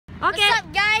Okay. What's up,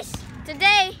 guys?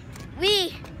 Today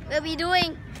we will be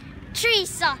doing 3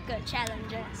 soccer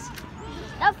challenges.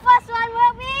 The first one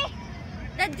will be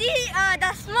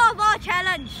the small ball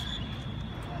challenge.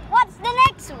 What's the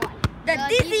next one? The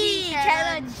dizzy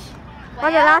challenge.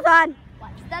 What's the last one?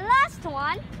 What's the last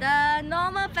one? The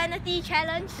normal penalty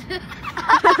challenge. And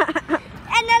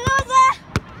the loser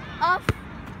of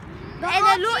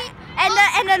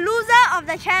the loser of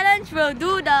the challenge will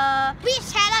do the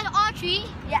Which challenge? All 3?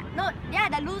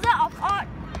 the loser of all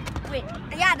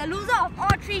the loser of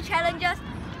all 3 challenges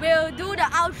will do the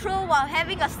outro while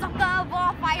having a soccer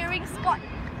ball firing squad.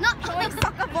 Not throwing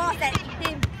soccer balls at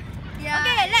him. Yeah.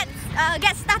 Okay, let's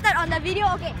get started on the video.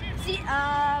 Okay, see,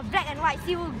 black and white.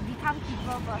 See who become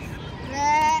keeper first.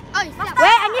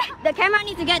 Wait, the camera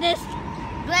needs to get this.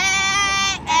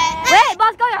 Black and Wait,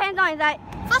 boss, go your hands on inside.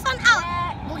 first one out.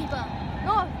 Goalkeeper.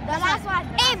 No, the last one.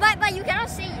 Hey, but you cannot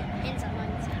say it. Hands are not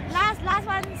inside. Last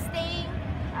one staying.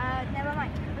 Never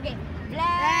mind. Okay,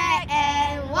 Black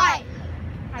and white.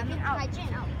 I mean out.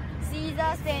 Hygiene out.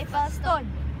 Scissors, paper,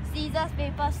 stone. Scissors,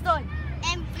 paper, stone.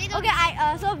 And Bladen. Okay,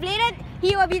 so Bladen,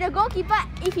 he will be the goalkeeper.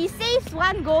 If he saves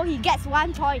 1 goal, he gets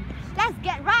 1 point. Let's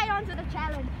get right on to the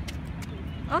challenge.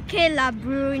 Okay, La So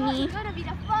Bruni. it's gonna be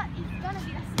the first. It's gonna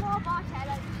be the small ball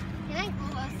challenge. Can I go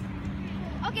first?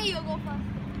 Okay, you go first.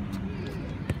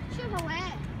 Shoot from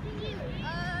where?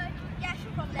 Yeah,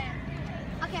 shoot from there.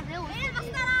 Okay, I'm going Eh,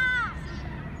 basta lah.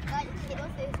 Okay,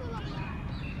 don't say so loud.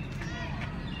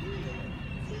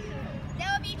 There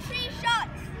will be 3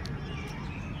 shots.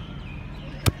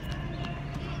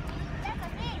 That's a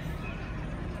miss.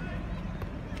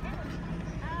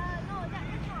 No, that's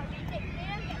not a mistake.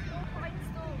 Bladen gets no points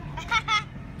too.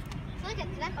 So you can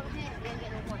climb from here and then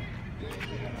get no point.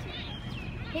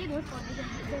 Hey, no point.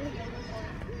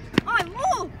 Oh,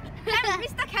 move!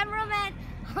 Mr. Cameraman.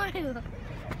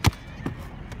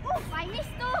 Oof, I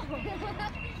missed too.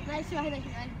 Nice try, nice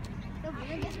try. So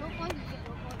Bladen gets no point, you get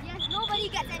no point. Yes, nobody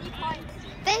gets any points.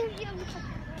 Thank you.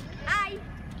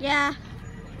 Yeah.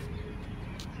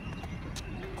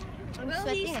 I'm Will he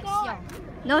sweating like score? siao.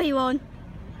 No, he won't.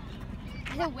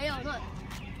 I said will or not.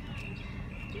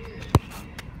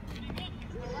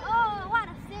 Oh, what a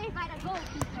save by the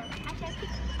goalkeeper. I shall kick it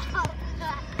out.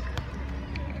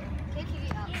 Okay, kick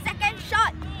it out. Second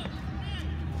shot.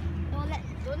 Don't let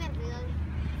Bladen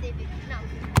save it. Now.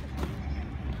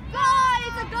 Goal!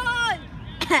 It's a goal!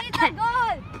 It's a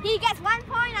goal! He gets 1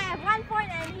 point, I have 1 point,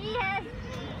 and he has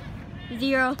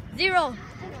 0. 0.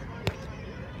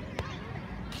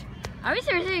 Are we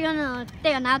seriously gonna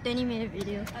take another 20-minute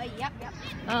video? Yep.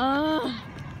 Oh.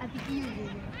 I pity you,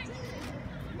 Bladen.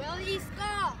 Will he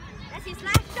score? That's his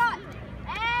last shot.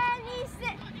 And he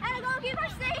sit. And the goalkeeper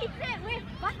saves it with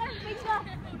Butterfinger.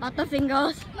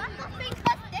 Butterfingers.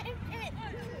 Butterfinger saved it.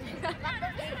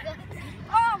 Butterfinger.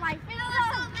 Oh my finger.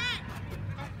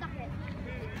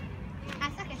 I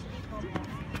suck at shooting football.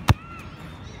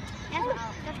 I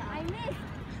missed.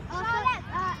 So let's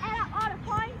add up all the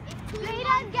points.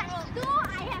 Bladen gets 2.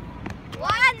 I have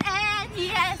 1, and he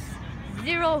has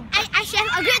 0. I should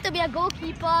have agreed to be a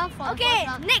goalkeeper for Okay,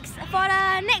 the next for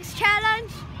the next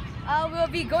challenge, we'll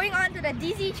be going on to the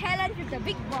dizzy challenge with the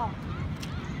big ball.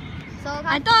 So,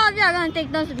 I thought we are gonna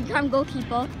take turns to become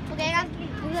goalkeeper. okay, guys.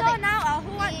 So now,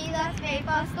 who wants Scissors,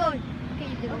 paper, stone? Okay,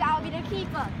 you do. Okay, I'll be the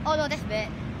keeper. Oh no, that's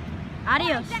bad.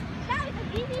 Adios. Now it's a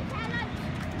dizzy challenge.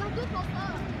 No, do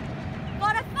closer.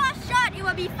 For the first shot, it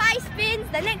will be 5 spins.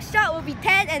 The next shot will be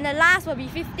 10, and the last will be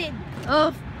 15.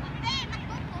 Oh. Hey, go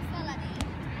closer, Lani.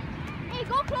 Hey,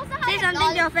 go closer. Say something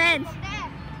to your fans. From there.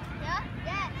 Yeah?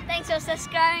 Yeah. Thanks for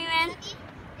subscribing, man.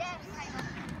 Yeah.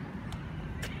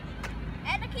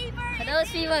 And the keeper. For those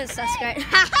people who subscribe.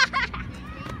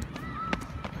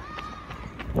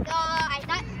 So, I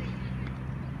start.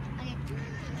 Okay.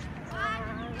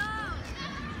 1, go.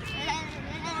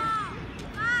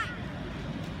 5.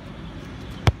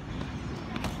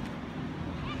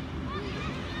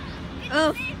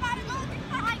 Oh.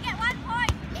 I get 1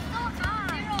 point. It's so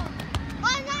hard. 0.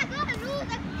 Oh no, I gotta lose.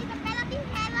 It's a penalty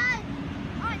challenge.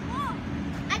 Oh, no.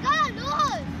 I gotta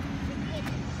lose.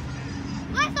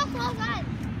 Why so close, man?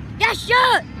 Yeah, shoot.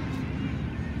 1,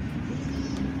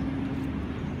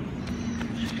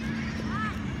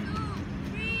 2,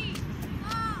 3,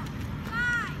 4,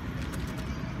 5.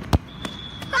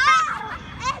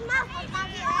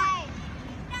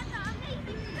 That's an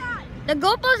amazing shot. The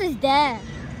goalpost is there.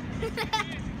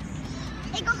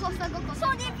 Hey, go closer, go closer. So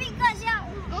difficult, yeah.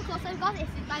 Go closer because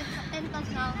it's 10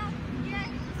 turns now. Yes,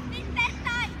 spin 10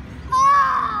 times. Oh!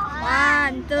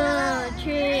 1, 2,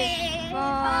 3, 4,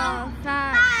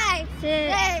 5, 6,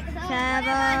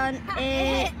 7,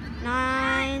 8,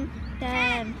 9,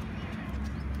 10.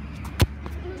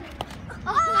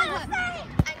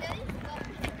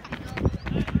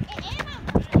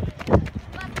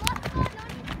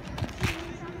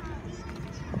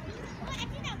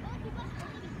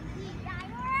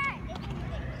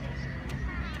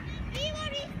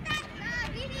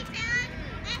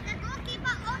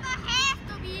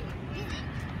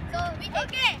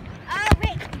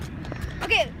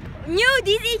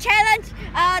 dizzy challenge.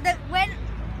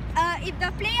 If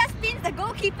the player spins, the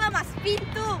goalkeeper must spin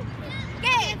too.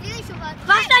 Okay.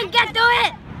 Faster, get to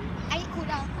it. I need cool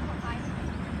down.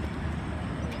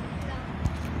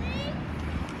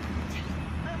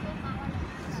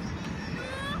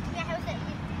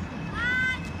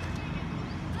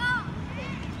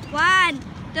 One,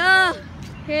 two,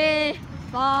 three,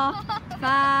 4,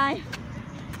 5.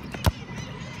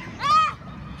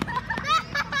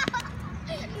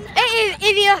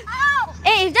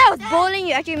 If that was bowling,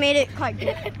 you actually made it quite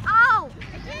good. Ow!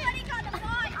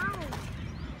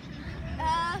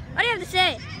 What do you have to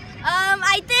say?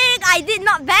 I think I did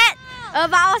not bad,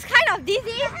 but I was kind of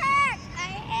dizzy. I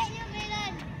hate you,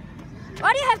 Milan.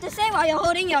 What do you have to say while you're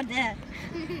holding your dad?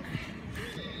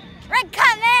 Red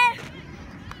card, man!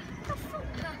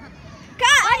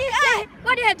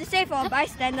 What do you have to say for a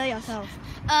bystander yourself?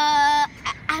 I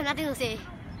have nothing to say.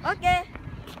 Okay.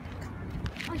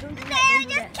 They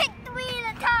just kicked me in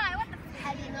the tie. What the?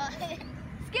 I did not.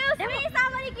 Excuse me,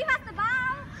 somebody give us the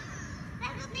ball.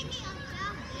 Let's go take it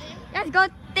yourself. Just go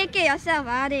take it yourself,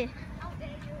 Adi.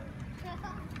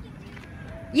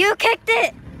 You kicked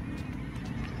it.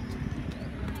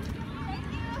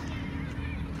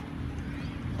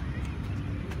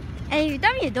 And if you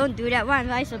tell me you don't do that, what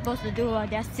am I supposed to do while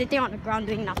they're sitting on the ground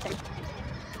doing nothing?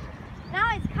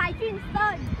 Now it's Kai Jun's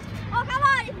turn. Oh, come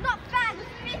on, it's not fair. You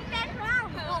spin 10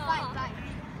 rounds. No, five.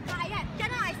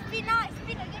 Cannot I spin now? I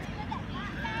spin again.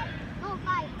 No,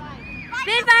 five.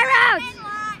 Spin 5 rounds.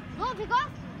 No, because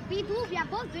we are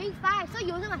both doing 5, so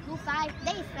you also must do 5.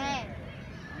 That is fair.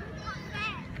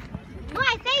 No,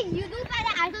 I say you do 5,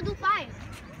 then I also do 5.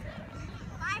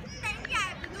 5, 10, I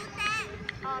have to do 10.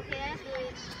 Okay, let's do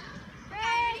it.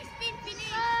 Ready, spin,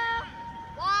 finish.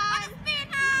 1, Spin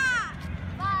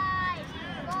 5,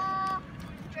 4,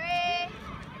 3,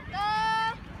 2,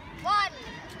 1.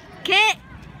 Kick.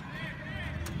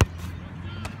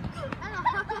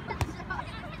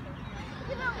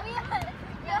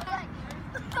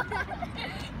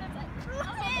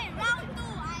 Okay, round 2,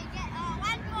 I get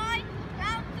 1 point.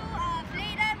 Round 2,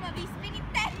 Bladen will be spinning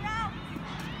 10 rounds.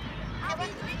 I'll be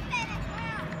doing 10 as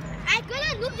well. I'm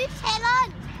gonna do this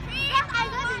challenge. Yes, I'm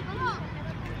gonna do it.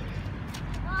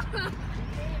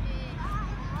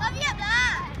 Hurry up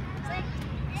lah. 6,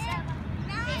 7,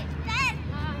 9, 10.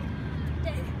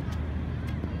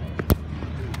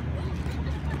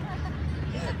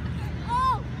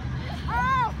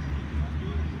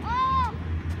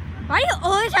 Why do you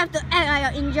always have to act like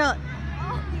you're injured?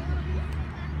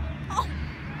 Oh,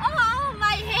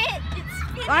 my head. It's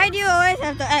spinning. Why do you always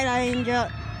have to act like you're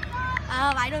injured?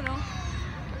 I don't know.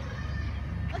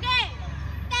 Okay,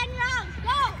 10 rounds,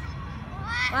 go.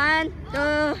 1, 2. 6,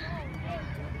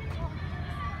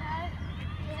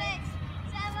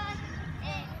 7,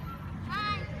 8,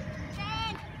 9,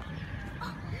 10.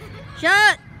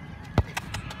 Shoot.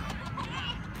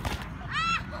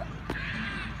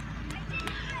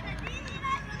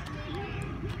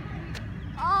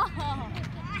 Oh,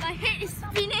 my head is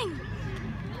spinning.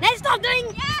 Let's stop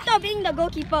being the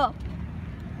goalkeeper.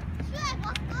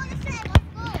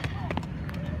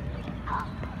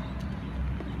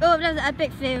 Oh, that's an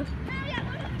epic fail.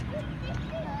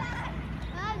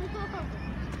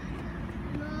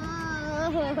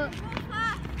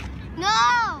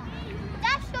 No!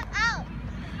 Just shoot out!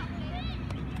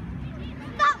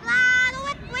 Stop lah!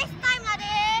 Don't waste time lah,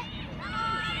 dey!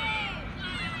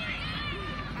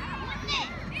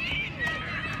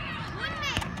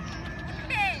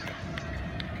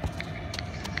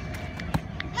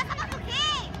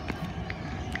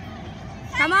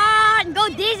 Come on, go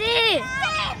Dizzy!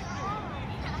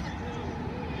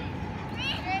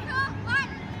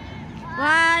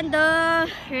 1, 2,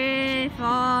 3,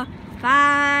 4,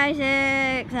 5,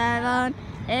 6, 7,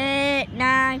 8,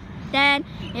 9, 10,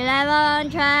 11,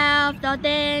 12,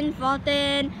 13,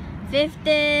 14,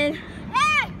 15.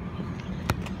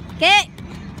 Okay.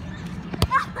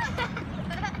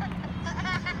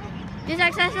 You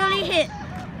successfully hit.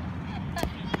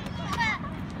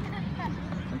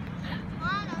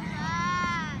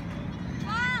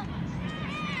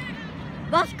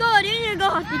 Bosco, do you need to go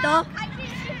hospital?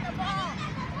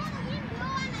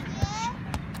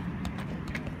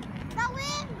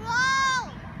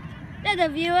 Let the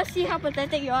viewers see how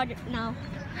pathetic you are now.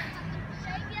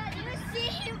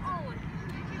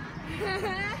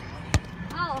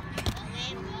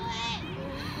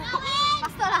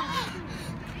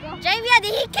 Javier,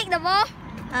 did he kick the ball?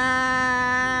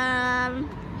 I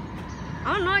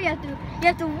don't know. You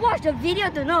have to watch the video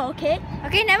to know. Okay.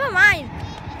 Okay, never mind.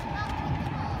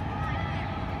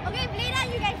 Okay,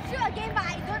 Bladen, you can shoot again, but I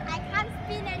can't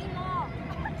spin anymore.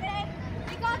 Okay,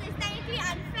 because it's technically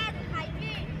unfair to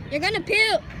Kai-Jun. You're gonna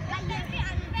puke. Like technically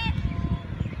unfair.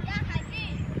 Yeah,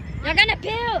 Kai-Jun. You're gonna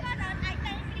puke. Because I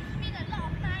technically spend a lot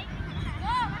of time.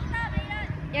 Go, faster,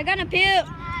 Brayden. You're gonna puke.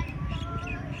 1,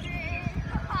 2, 3,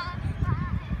 4, 5,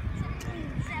 6,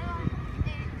 7,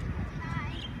 8,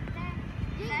 9, 10.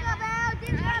 Jingle bell,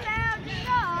 jingle bell,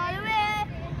 jingle all the way.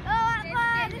 Oh, what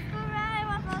fun it is to ride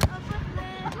one horse open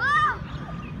sleigh. Whoa!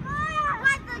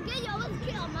 Once again, you almost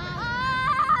kill your mom.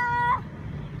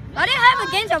 What do you have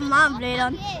against your mom,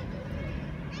 Brayden?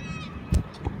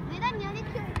 Brayden nearly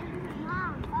killed his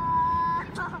mom.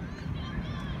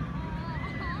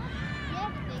 You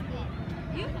have to take it.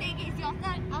 You take it, it's your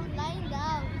turn. I'm lying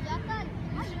down. It's your turn.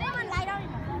 You didn't even lie down in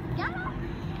the first. Yeah.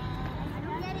 I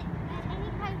don't get it. Any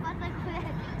kind of person could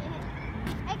have taken it.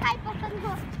 Any kind of person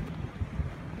go.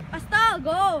 Faster,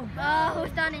 go.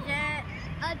 Whose turn is it?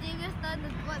 Jingo's turn to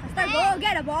go. Faster, go.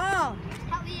 Get the ball.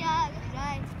 Help me, guys.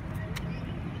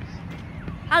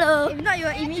 Hello. If not, you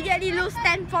will immediately lose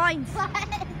 10 points.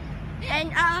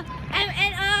 And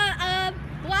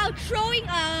while throwing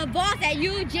balls at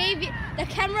you, JV, the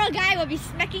camera guy will be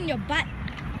smacking your butt.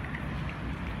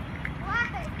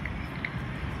 Why?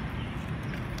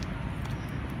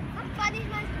 What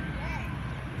punishment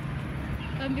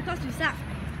is that? Because you suck.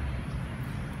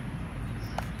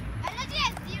 I literally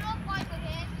have 0 points,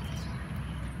 okay?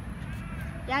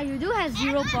 Yeah, you do have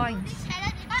 0 points. This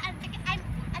challenge, because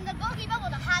I'm the goalkeeper for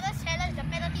the hardest challenge, the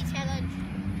penalty challenge.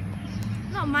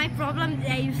 Not my problem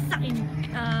that you suck in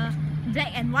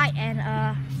black and white and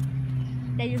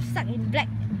that you suck in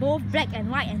both black and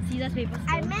white and scissors paper stone.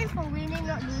 I meant for winning,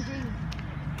 not losing.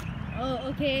 Oh,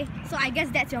 okay. So I guess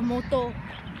that's your motto.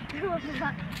 Can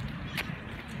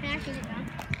I shoot it down?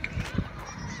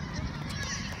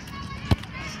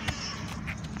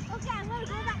 Okay, I'm gonna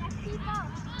go back as keeper.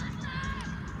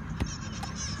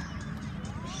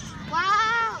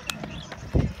 Wow!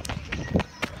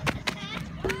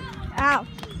 Ow.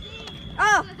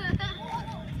 Oh!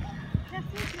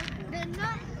 They're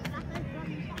not.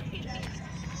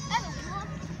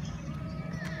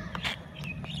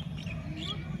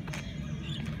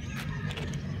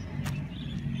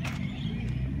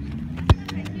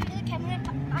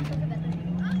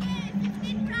 Okay,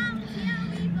 15 rounds, here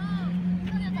we go.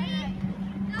 3,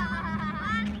 2,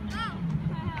 1, go.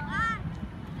 1,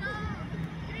 2,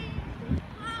 3,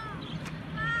 4,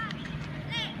 5,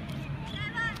 6,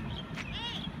 7,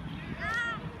 8, 9, 10,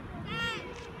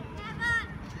 11,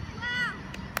 12,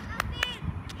 13,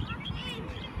 14,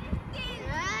 15.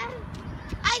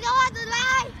 I don't want to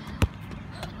lie.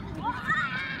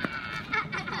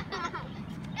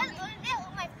 That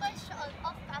was my first shot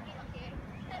off target, okay?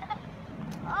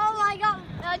 Oh my god,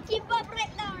 the keeper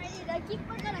break down already. The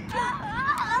keeper gonna kill.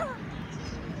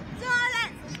 So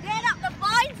let's get up the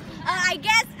points. I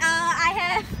guess I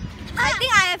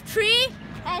think I have 3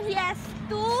 and he has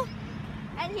 2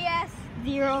 and he has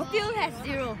 0. Phil has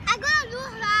 0. I'm gonna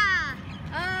lose lah.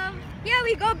 Here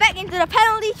we go back into the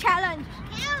penalty challenge.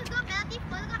 Can you go penalty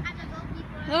first? Because I'm the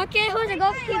goalkeeper. Okay, who's the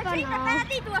goalkeeper Change the now?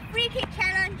 penalty to a free kick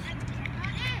challenge.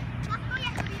 Hey, Moscow, you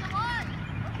have to be the one.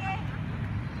 Okay.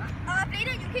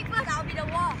 Brayden, you kick first, I'll be the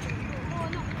wall. Oh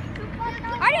no.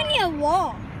 I don't need a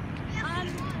wall.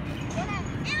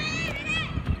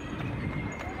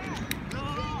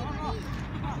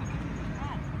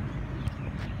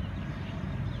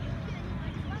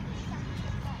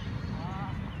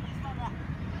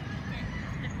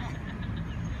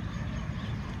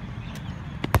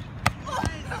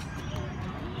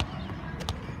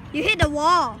 You hit the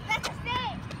wall. That's a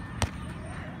save.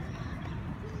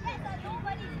 That's a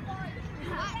nobody's point.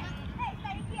 That's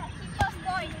technically a keeper's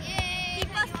point.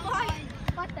 Keeper's point.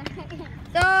 What the heck?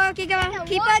 So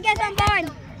keeper gets 1 point.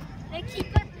 The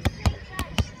keeper.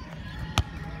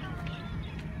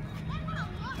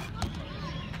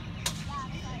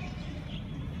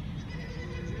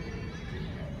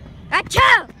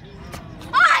 Achoo!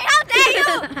 Oh, how dare you!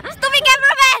 Stupid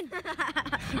cameraman!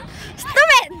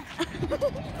 Stupid!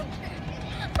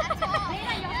 That's all.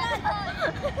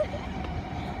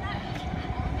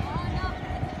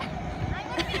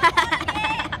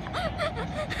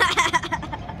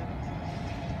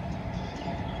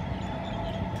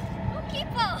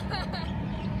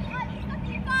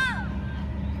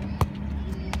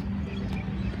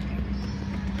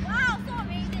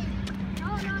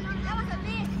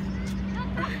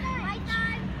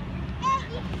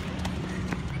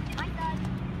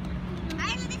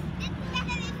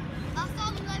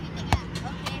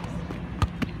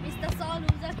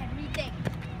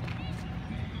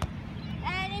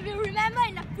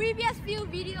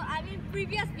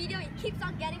 Previous video, it keeps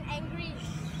on getting angry.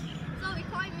 So we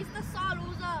call him Mr. Sore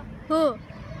Loser. Who?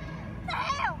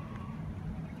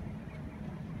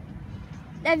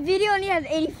 That video only has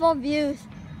 84 views.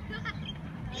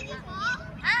 84?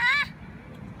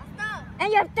 Stop.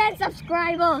 And you have 10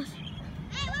 subscribers.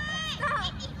 Hey, wait!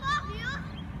 84 views?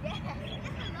 Yes.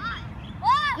 That's a lot.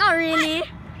 What? Not really.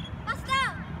 Faster.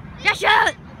 Yeah,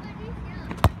 shoot.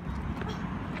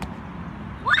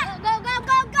 What?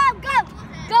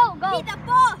 Go. Hit the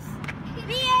post.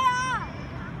 VAR.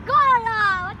 Go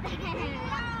lah. What the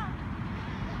hell?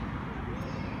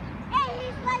 Hey,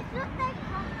 he's like shooting.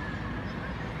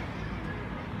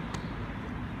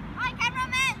 Alright,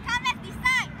 cameraman, come let's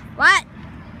decide. What?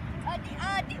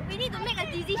 We need to make a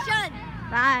decision.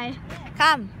 Bye.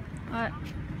 Come. Alright.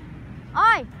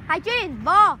 Oi, Haijun,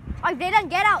 ball. Oi, Zayden,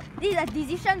 get out. This is a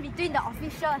decision between the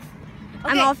officials.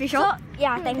 I'm an official? So,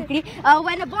 yeah, technically.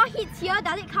 When the ball hits here,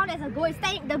 does it count as a goal? It's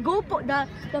the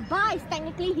bar is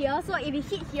technically here. So if it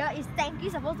hits here, it's technically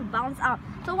supposed to bounce out.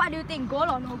 So what do you think? Goal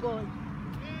or no goal?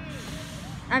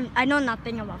 I know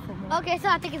nothing about football. Okay, so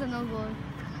I think it's a no goal.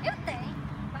 You think?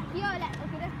 But here, like,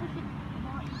 okay, let's push it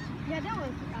more. Yeah, that will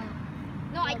hit out.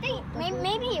 No, I think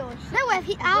maybe it was. That would have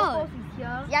hit The out. goalpost is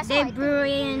here. Yeah, so They I think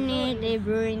ruin it. the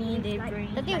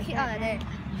thing will hit out like that.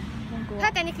 I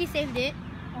technically saved it.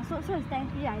 So it's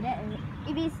technically like that. And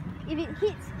if it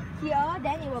hits here,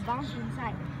 then it will bounce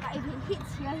inside. But if it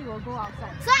hits here, it will go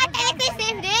outside. So I If it bounce technically like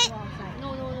saved that, it? go outside. No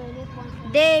point.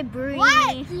 They brownie.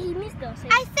 What? He missed the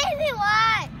save. I saved it.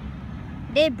 What?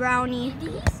 They brownie.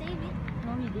 Did he save it?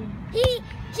 No, he didn't.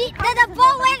 The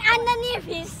ball went underneath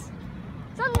his.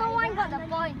 So no one got the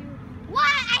point. What?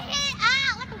 I hit it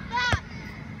out. What the fuck?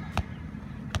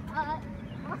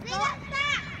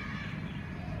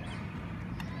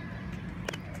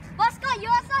 Bosco, you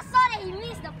also saw that he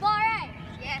missed the ball, right?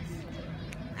 Yes.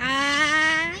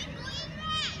 Ah.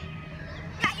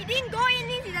 Yeah, it didn't go in,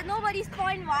 means it's a nobody's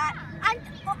point, what?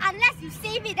 Unless you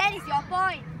save it, then it's your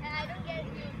point. I don't get it.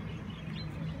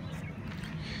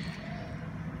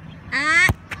 Ah.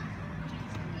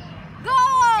 Go!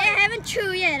 They haven't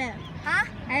threw yet. Huh?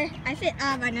 I said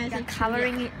but no, You're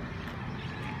covering it.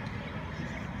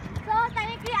 So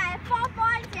technically I have 4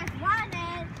 points, he has 1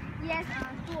 and he has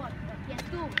 2. He has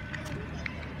 2.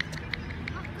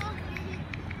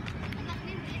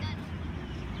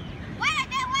 Why like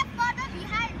that? Why further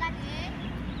behind like this?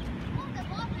 Move the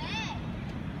ball back.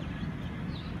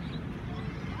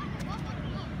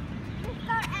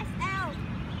 Mr. SL.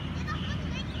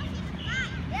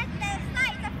 Yes, that's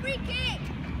right, it's a free kick.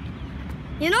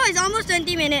 You know, it's almost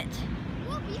 20 minutes.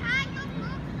 Move behind, don't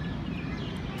move.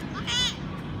 Okay.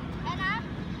 Anna.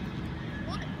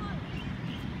 What?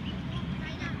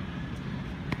 Right now.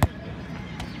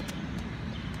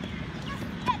 Just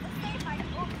get the save by the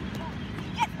goalkeeper. He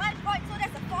gets 1 point, so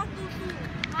that's a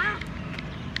 4-2-2. Ah.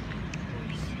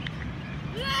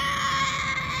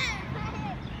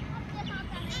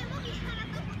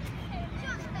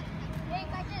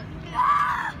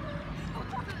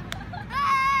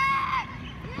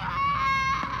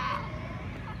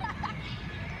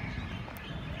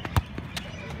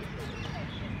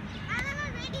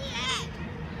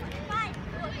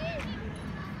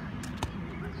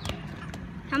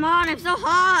 Come on, I'm so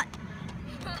hot.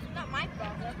 Not my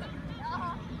problem.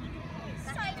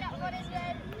 Sign up for this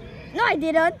then. No, I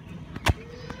didn't.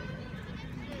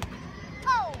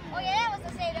 Oh, yeah, that was the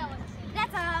save. That was the save.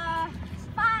 That's a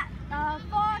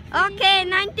 4. Okay,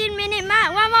 19 minute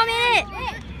mark. 1 more minute.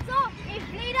 Wait, so if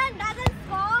Layden doesn't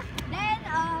score, then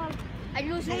I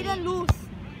lose. Layden lose.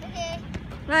 Okay.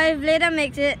 Well, if later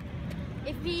makes it.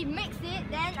 If he makes it,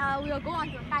 then we will go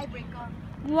on to a tiebreaker.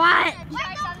 What?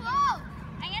 Why so close?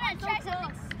 I'm gonna try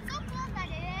something so close like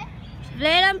that.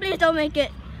 Later, please don't make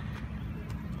it.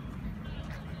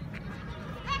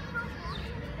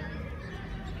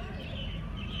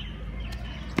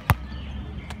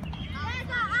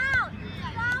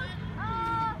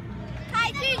 Out.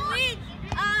 Haijun wins.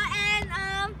 And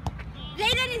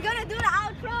Layden is gonna do the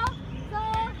outro. So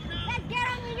let's get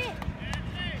on with it.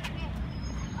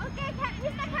 Okay,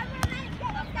 Mr. Cameraman,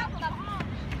 get yourself the ball.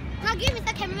 Now give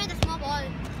Mr. Cameraman the small ball.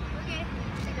 Okay,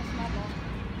 take the small ball.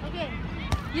 Okay,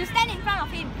 you stand in front of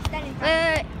him. Stand in front.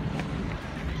 Wait.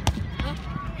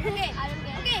 Okay,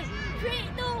 okay. 3,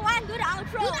 2, 1, do the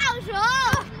outro. Do the outro.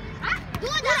 Huh? Do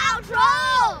the outro.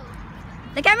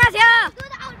 The camera's here. Do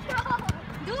the outro.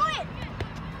 Do it.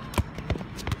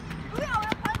 We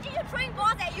will continue throwing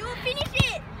balls at you. Finish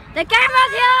it. The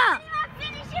camera's here.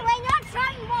 Finish it when you're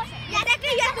trying balls.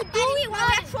 Exactly, you have to do it while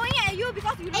we're throwing it at you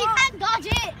because you Hey, you lost. can't dodge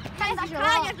it. Yes, I can't. You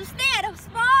have to stay at the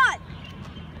spot.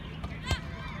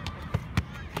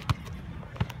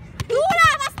 Do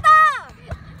lah, faster.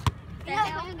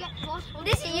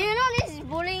 This is, you know, this is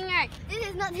bullying, right? This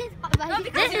is not this hot, but No, he-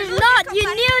 because This is not. You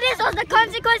knew this was the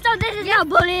consequence of this. Is not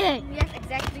bullying. Yes,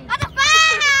 exactly. What the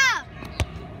fuck?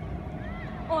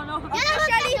 Oh no. You're not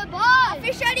gonna touch the ball.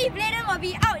 Officially, Bladen will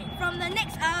be out from the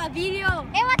next video.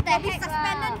 Hey, what the He'll be heck?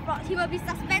 suspended. He will be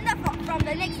suspended from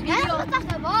the next You're not video. gonna touch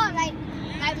the ball. Like.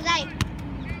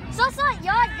 So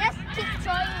y'all just keep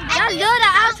throwing. I Just think do the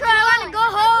it's outro. I want to go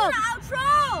home. Outro.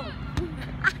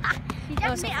 He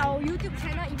just made our YouTube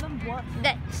channel even worse.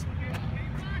 That's.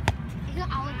 It's not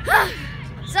our.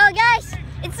 So guys,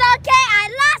 it's okay. I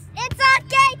lost. It's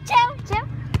okay. Chill.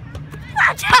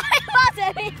 That's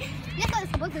what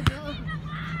it's supposed to do.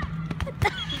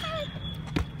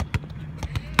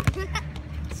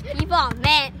 People are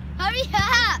mad. Hurry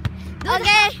up. Do the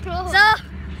Okay, outro. so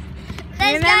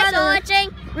thanks Remember guys for to- watching.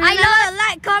 I Remember lost. to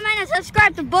like, comment, and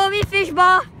subscribe to Bobby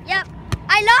Fishball. Yep.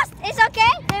 I lost. It's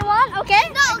okay. They won. Okay.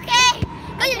 It's not okay.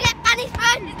 Because you get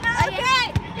punishment.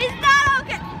 Okay. It's not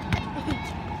okay.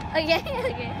 Okay.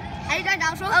 Are you done the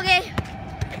outro? Okay.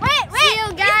 Wait. See you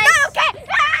guys. It's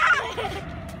not okay.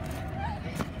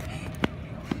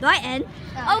 Do I end?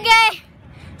 Okay.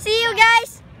 See you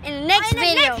guys in the next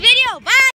video.